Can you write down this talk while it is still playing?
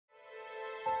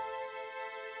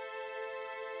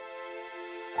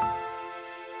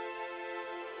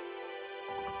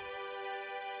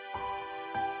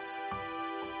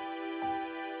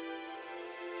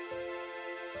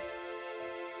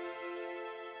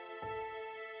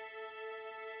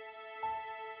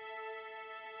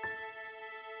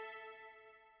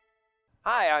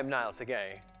Hi, I'm Nile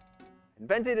Séguin.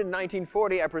 Invented in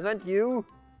 1940, I present you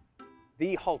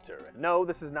the halter. And no,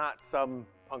 this is not some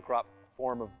punk rock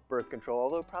form of birth control,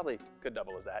 although it probably could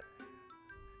double as that.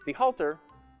 The halter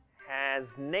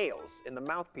has nails in the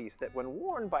mouthpiece that, when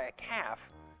worn by a calf,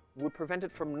 would prevent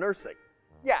it from nursing.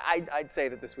 Yeah, I'd say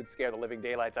that this would scare the living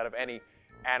daylights out of any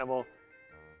animal.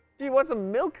 Do you want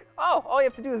some milk? Oh, all you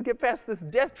have to do is get past this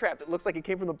death trap that looks like it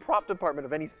came from the prop department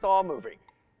of any Saw movie.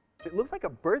 It looks like a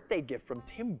birthday gift from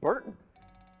Tim Burton.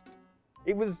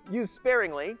 It was used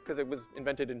sparingly because it was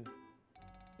invented in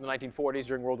the 1940s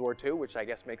during World War II, which I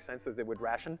guess makes sense that they would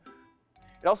ration.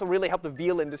 It also really helped the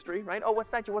veal industry, right? Oh, what's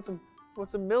that? You want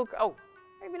some milk? Oh,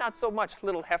 maybe not so much,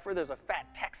 little heifer. There's a fat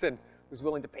Texan who's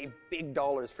willing to pay big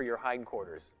dollars for your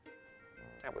hindquarters.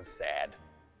 That was sad.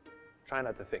 Try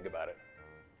not to think about it.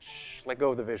 Shh, let go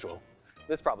of the visual.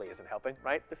 This probably isn't helping,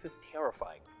 right? This is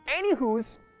terrifying.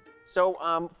 Anywho's, so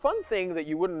fun thing that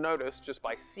you wouldn't notice just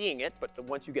by seeing it, but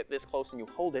once you get this close and you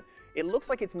hold it, it looks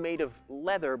like it's made of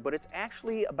leather, but it's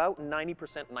actually about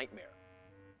 90% nightmare.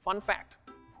 Fun fact,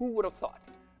 who would have thought?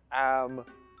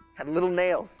 Had little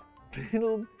nails,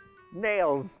 little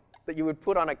nails that you would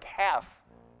put on a calf.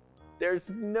 There's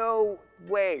no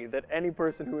way that any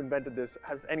person who invented this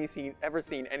has ever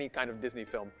seen any kind of Disney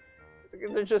film.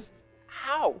 They're just,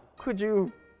 how could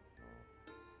you?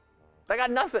 I got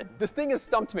nothing. This thing has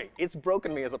stumped me. It's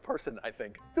broken me as a person, I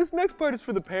think. This next part is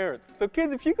for the parents. So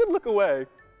kids, if you could look away.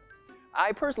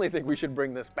 I personally think we should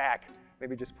bring this back.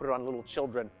 Maybe just put it on little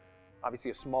children.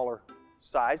 Obviously a smaller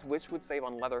size, which would save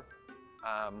on leather,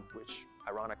 which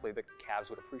ironically the calves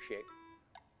would appreciate.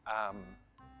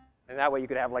 And that way you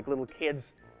could have like little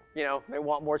kids, you know, they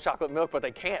want more chocolate milk, but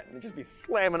they can't. They'd just be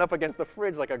slamming up against the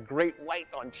fridge like a great white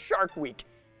on Shark Week.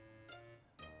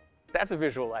 That's a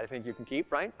visual I think you can keep,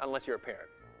 right? Unless you're a parent,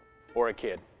 or a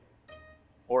kid,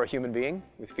 or a human being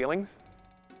with feelings.